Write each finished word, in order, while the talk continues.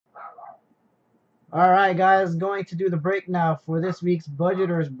Alright guys, going to do the break now for this week's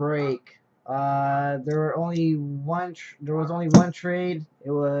Budgetter's break. There was only one trade.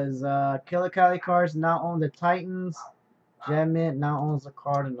 It was Killer Cali Cards now own the Titans. Gem Mint now owns the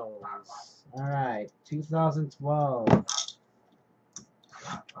Cardinals. Alright, 2012.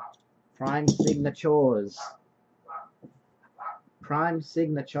 Prime Signatures. Prime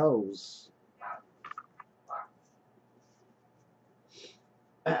Signatures.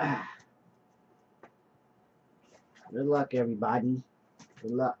 Good luck, everybody.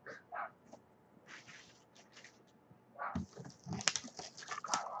 Good luck.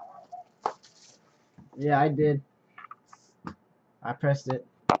 Yeah, I did. I pressed it.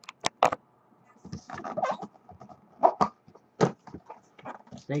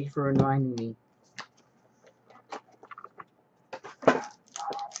 Thank you for reminding me.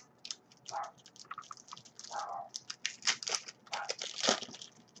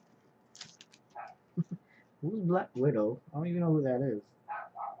 Who's Black Widow? I don't even know who that is.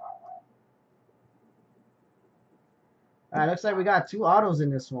 Alright, looks like we got two autos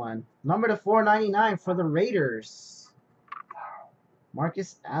in this one. Number to 499 for the Raiders.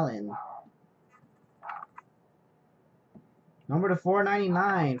 Marcus Allen. Number to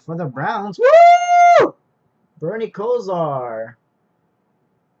 499 for the Browns. Woo! Bernie Kosar.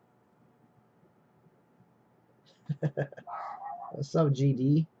 What's up,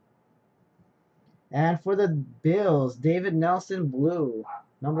 GD? And for the Bills, David Nelson Blue.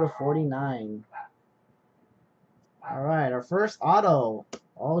 Number 49. Alright, our first auto.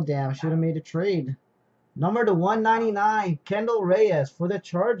 Oh, damn, should have made a trade. Number to 199, Kendall Reyes for the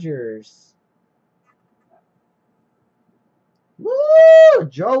Chargers. Woo!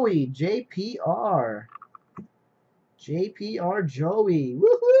 Joey, JPR. JPR Joey.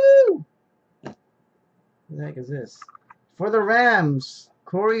 Woohoo! What the heck is this? For the Rams,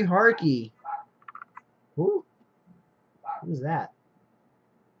 Corey Harkey. Who? Who's that?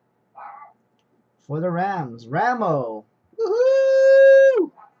 For the Rams, Ramo.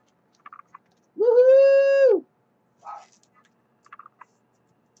 Woohoo! Woohoo!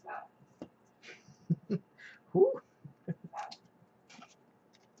 Who?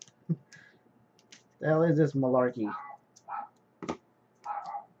 The hell is this malarkey?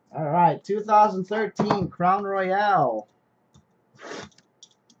 Alright, 2013 Crown Royale.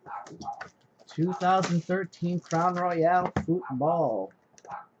 2013 Crown Royale football.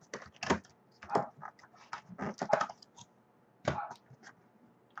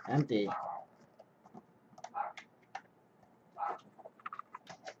 Empty.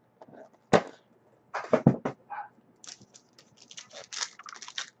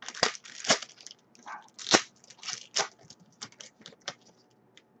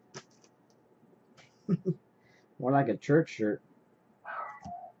 More like a church shirt.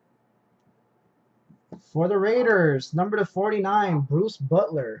 For the Raiders, number to 49, Bruce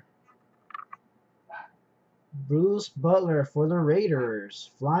Butler. Bruce Butler for the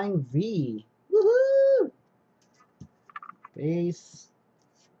Raiders. Flying V. Woohoo! Base.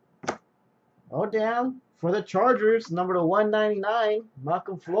 Oh, damn. For the Chargers, number to 199,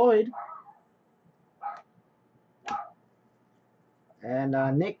 Malcolm Floyd.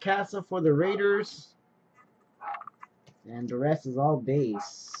 And Nick Casa for the Raiders. And the rest is all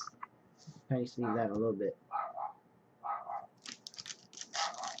base. Kind of sneeze that a little bit.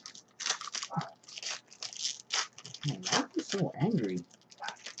 Man, why are you so angry?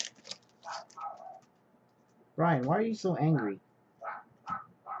 Brian, why are you so angry?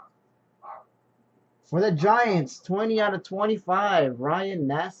 For the Giants, 20 out of 25, Ryan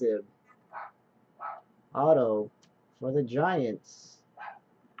Nassib. Auto for the Giants.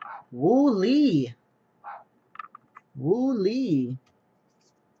 Woo Lee. Woo Lee.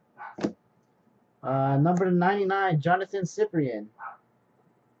 Number 99, Jonathan Cyprian.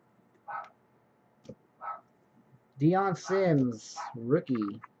 Deion Sims,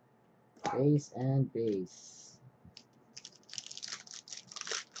 rookie. Base and base.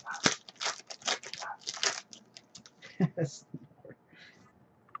 Don't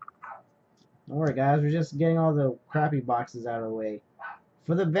worry, guys. We're just getting all the crappy boxes out of the way.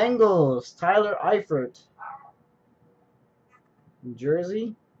 For the Bengals, Tyler Eifert.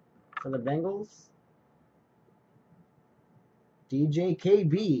 Jersey for the Bengals. DJ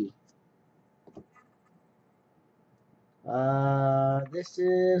KB. This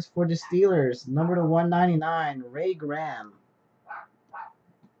is for the Steelers. Number to 199, Ray Graham.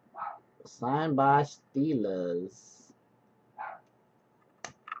 Signed by Steelers.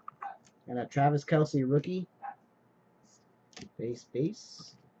 And a Travis Kelce rookie.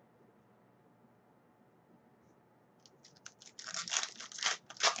 Base.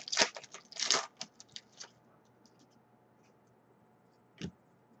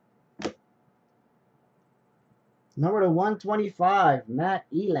 Number to 125, Matt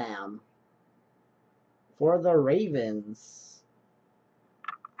Elam for the Ravens.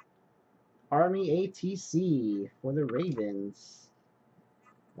 Army ATC for the Ravens.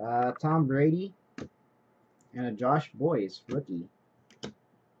 Tom Brady and a Josh Boyce rookie.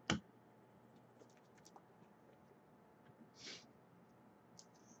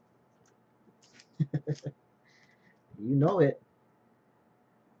 You know it.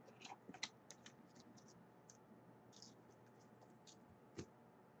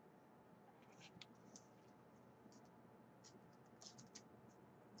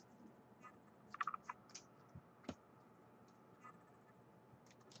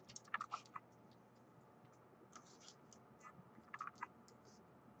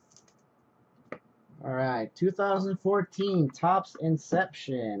 All right, 2014 Topps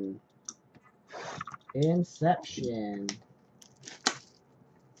Inception. Inception.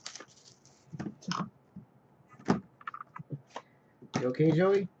 You okay,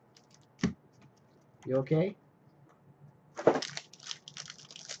 Joey? You okay?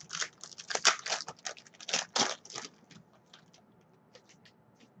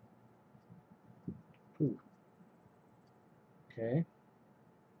 Ooh. Okay.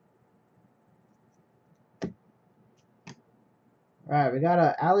 All right, we got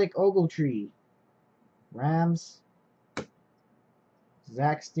a Alec Ogletree, Rams.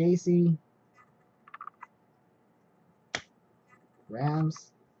 Zach Stacy,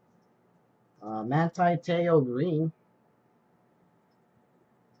 Rams. Manti Te'o Green.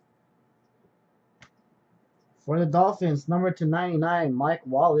 For the Dolphins, number to 99, Mike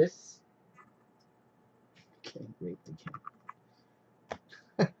Wallace. Can't wait again.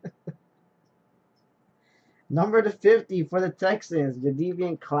 Number to 50 for the Texans,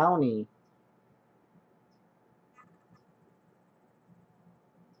 Jadeveon Clowney.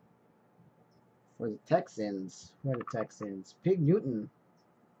 For the Texans, Pig Newton.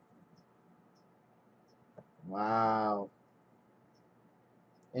 Wow.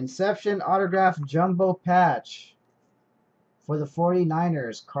 Inception autograph jumbo patch for the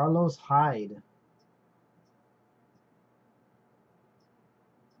 49ers, Carlos Hyde.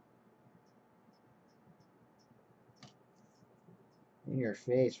 In your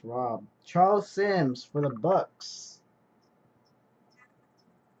face, Rob. Charles Sims for the Bucks.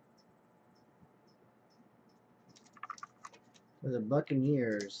 For the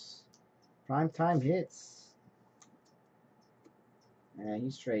Buccaneers. Primetime hits. Man, he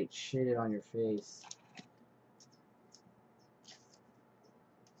straight shitted on your face.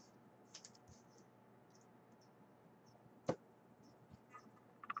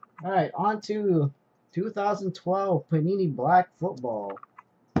 Alright, on to 2012 Panini Black Football.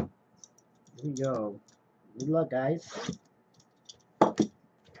 Here we go. Good luck, guys.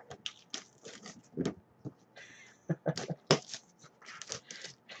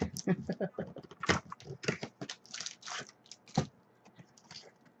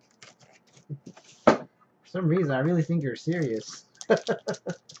 For some reason, I really think you're serious.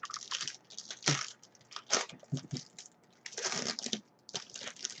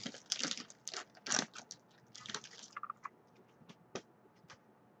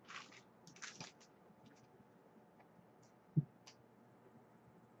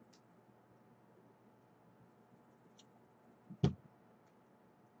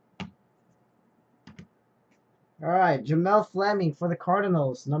 All right, Jamel Fleming for the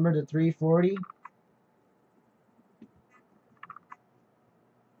Cardinals, number to 340.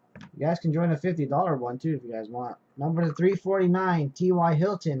 You guys can join the $50 one too if you guys want. Number to 349, T.Y.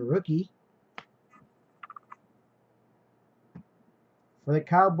 Hilton, rookie. For the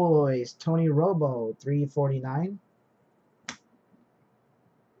Cowboys, Tony Romo, 349.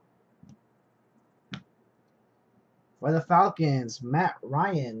 For the Falcons, Matt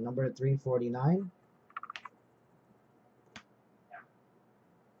Ryan, number 349.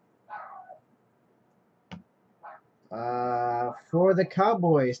 For the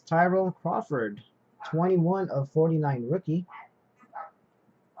Cowboys, Tyrone Crawford, 21 of 49 rookie.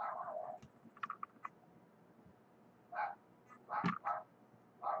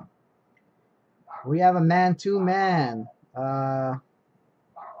 We have a man-to-man. Nnamdi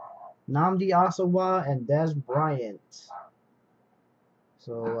Asawa and Des Bryant.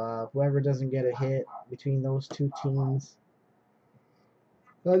 So whoever doesn't get a hit between those two teams,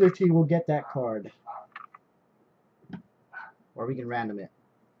 the other team will get that card. Or we can random it.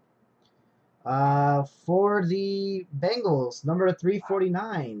 For the Bengals, number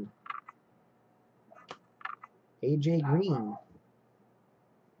 349, AJ Green.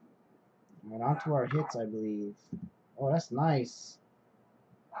 And on to our hits, I believe. Oh, that's nice.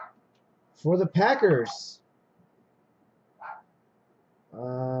 For the Packers,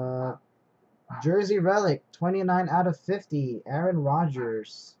 Jersey Relic, 29 out of 50, Aaron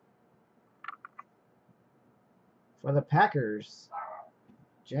Rodgers. For the Packers,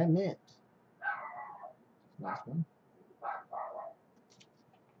 Gem Mint. Last one.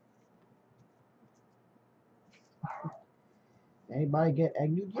 Anybody get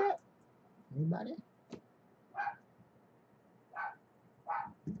Agnew yet? Anybody?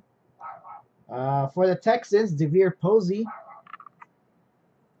 For the Texans, Devere Posey.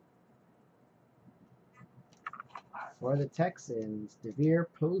 For the Texans, Devere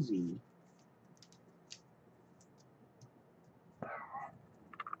Posey.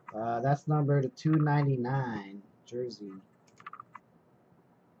 That's number to 299, jersey.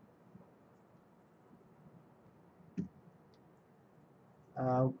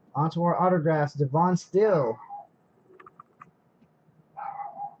 Onto our autographs, Devon Still.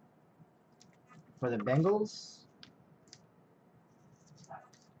 For the Bengals,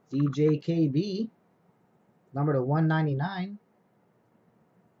 DJKB, number to 199.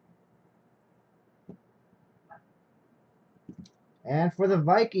 And for the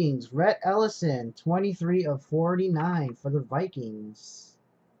Vikings, Rhett Ellison, 23 of 49 for the Vikings.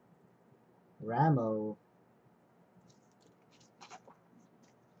 Ramo.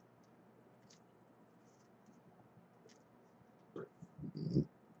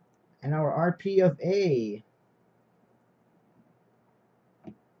 And our RP of A.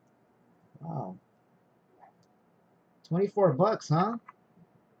 Wow. 24 bucks, huh?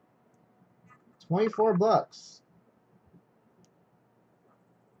 24 bucks.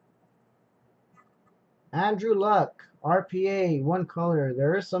 Andrew Luck, RPA, one color.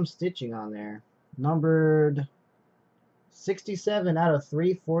 There is some stitching on there. Numbered 67 out of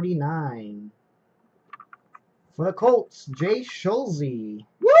 349. For the Colts, Jay Schulze.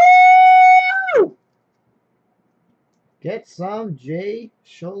 Woo! Get some Jay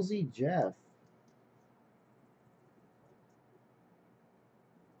Schulze Jeff.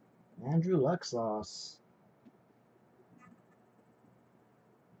 Andrew Luck sauce.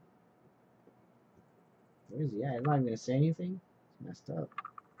 Where is he at? He's not even going to say anything? It's messed up.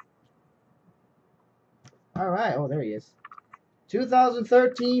 Alright. Oh, there he is.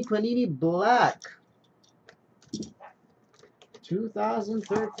 2013 Panini Black.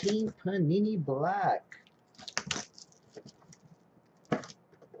 2013 Panini Black.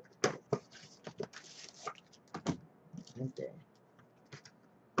 Okay.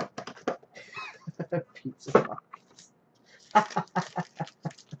 Pizza box.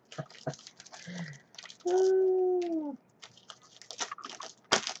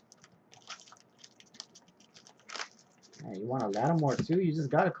 Hey, you want a Lattimore too? You just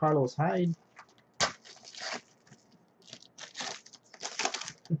got a Carlos Hyde.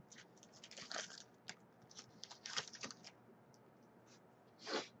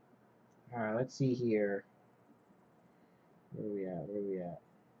 Alright, let's see here. Where are we at? Where are we at?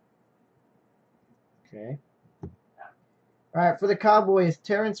 Okay. Alright, for the Cowboys,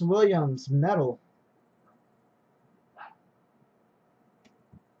 Terrence Williams, metal.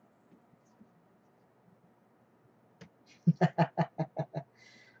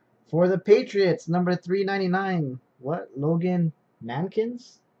 For the Patriots, number 399. What? Logan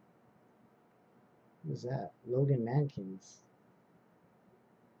Mankins? What is that? Logan Mankins.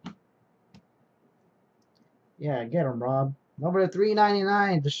 Yeah, get him, Rob. Number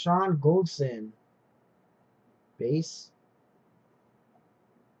 399, Deshaun Goldson. Base.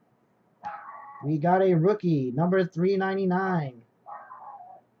 We got a rookie, number 399.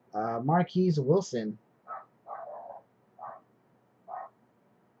 Marquise Wilson.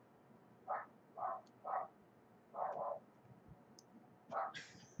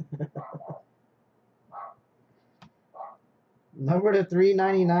 Number to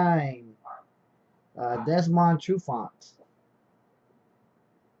 399. Desmond Trufant.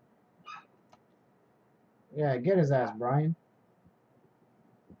 Yeah, get his ass, Brian.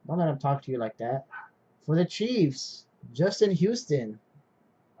 Don't let him talk to you like that. For the Chiefs, Justin Houston.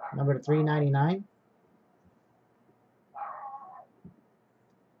 Number to 399.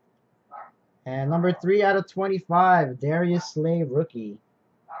 And number 3 out of 25, Darius Slay, rookie.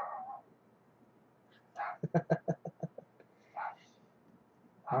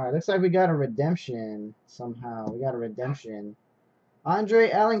 Alright, looks like we got a redemption somehow. We got a redemption.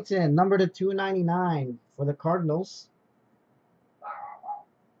 Andre Ellington, number to 299 for the Cardinals.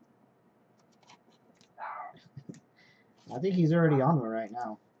 I think he's already on one right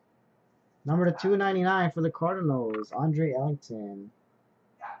now. Number to 299 for the Cardinals, Andre Ellington.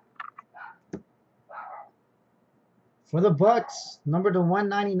 For the Bucks, number to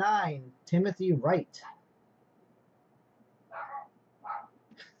 199, Timothy Wright.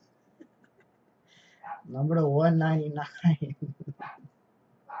 Number to 199.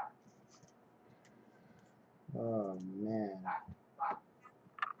 Oh, man.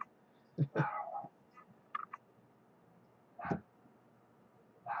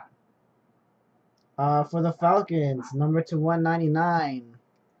 For the Falcons, number to 199.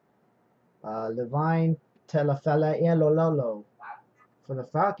 Levine Telefele-Elololo. For the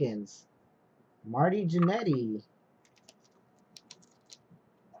Falcons, Marty Jannetty.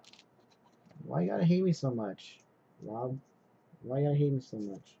 Why you gotta hate me so much, Rob? Why you gotta hate me so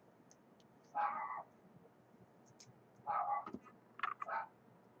much?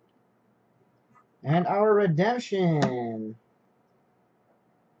 And our redemption.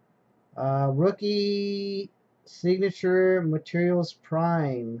 Rookie signature materials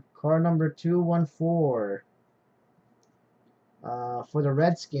prime. Card number 214. For the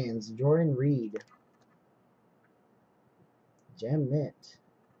Redskins, Jordan Reed. Gem Mint.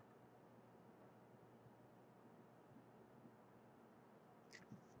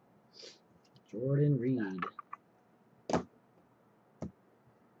 Jordan Reed.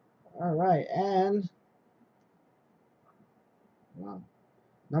 Alright, and wow.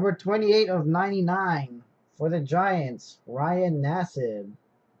 Number 28 of 99 for the Giants, Ryan Nassib.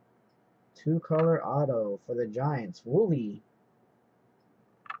 2-color auto for the Giants, Wooly.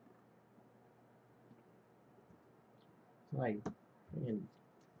 Like,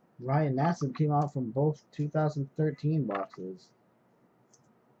 Ryan Nassib came out from both 2013 boxes.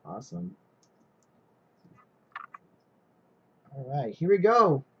 Awesome. Alright, here we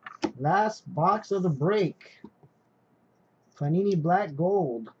go. Last box of the break. Panini Black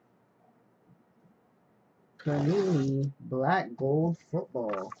Gold. Panini Black Gold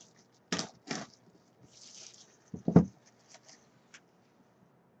Football.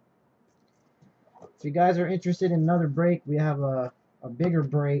 If you guys are interested in another break, we have a bigger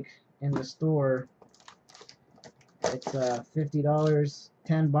break in the store. It's $50,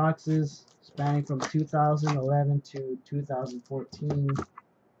 10 boxes, spanning from 2011 to 2014.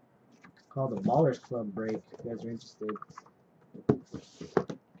 It's called the Ballers Club break, if you guys are interested.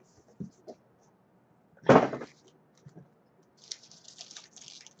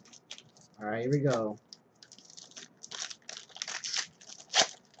 Alright, here we go.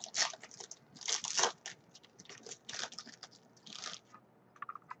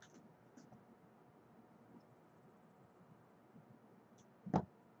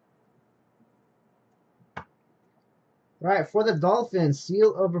 Right, for the Dolphins,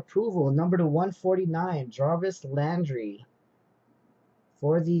 seal of approval, number to 149, Jarvis Landry.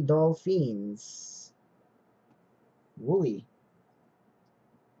 For the Dolphins, Wooly.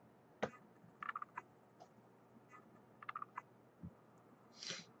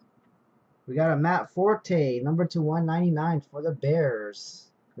 We got a Matt Forte, number to 199 for the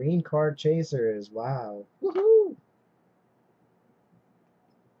Bears. Green card chasers, wow. Woohoo!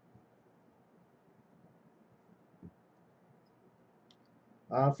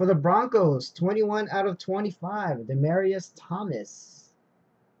 For the Broncos, 21 out of 25, Demaryius Thomas.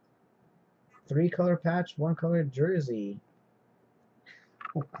 3-color patch, 1-color jersey.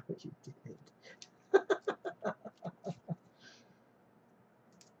 Wow, you did.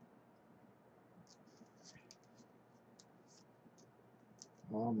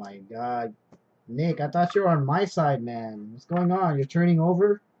 Oh my God. Nick, I thought you were on my side, man. What's going on? You're turning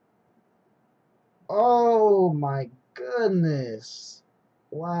over? Oh my goodness.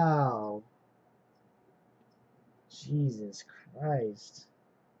 Wow. Jesus Christ.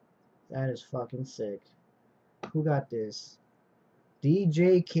 That is fucking sick. Who got this?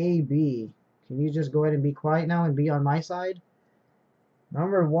 DJKB. Can you just go ahead and be quiet now and be on my side?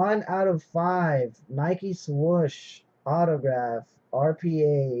 Number 1 out of 5. Nike swoosh. Autograph.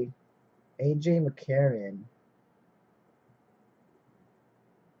 RPA. AJ McCarron.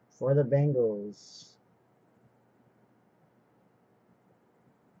 For the Bengals.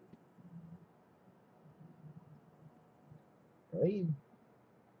 Really?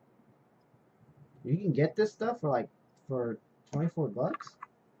 You can get this stuff for 24 bucks?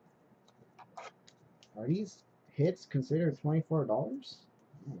 Are these hits considered $24? Oh,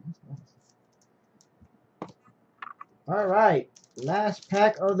 that's nice. Alright, last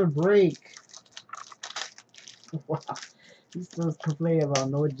pack of the break. Wow, he's supposed to complain about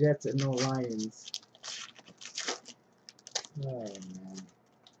no Jets and no Lions. Oh man.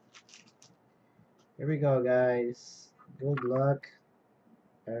 Here we go, guys. Good luck,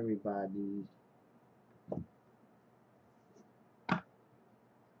 everybody.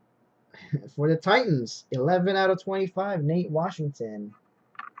 For the Titans, 11 out of 25, Nate Washington.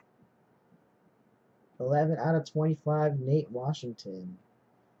 11 out of 25, Nate Washington.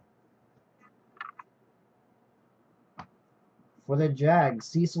 For the Jags,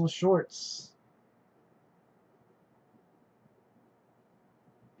 Cecil Shorts.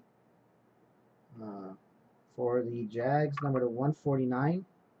 For the Jags, number to 149.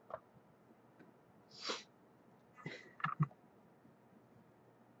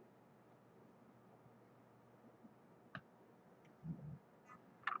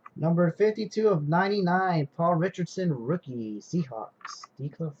 Number 52 of 99, Paul Richardson, rookie, Seahawks,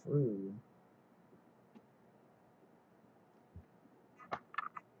 Declafru.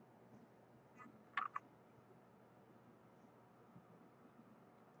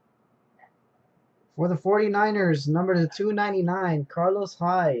 For the 49ers, number to 299, Carlos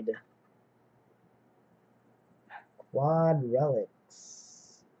Hyde, Quad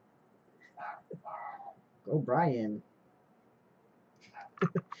Relics. Go Brian.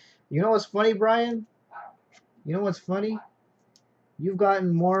 You know what's funny, Brian? You know what's funny? You've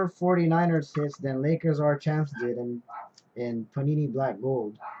gotten more 49ers hits than Lakers Are Champs did in Panini Black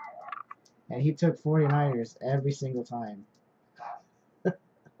Gold. And he took 49ers every single time.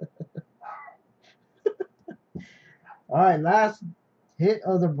 Alright, last hit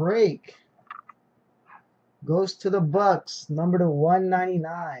of the break goes to the Bucks, number to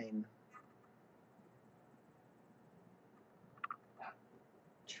 199.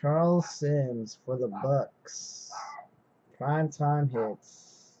 Charles Sims for the Bucks. Primetime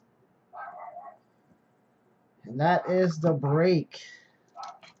hits. And that is the break.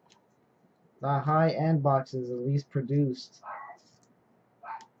 The high-end boxes at least produced.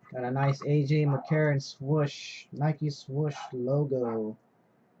 Got a nice AJ McCarron swoosh, Nike swoosh logo,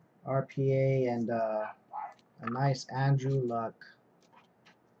 RPA, and a nice Andrew Luck.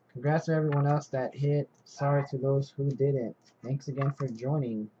 Congrats to everyone else that hit. Sorry to those who didn't. Thanks again for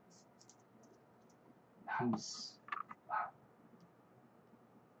joining. Peace.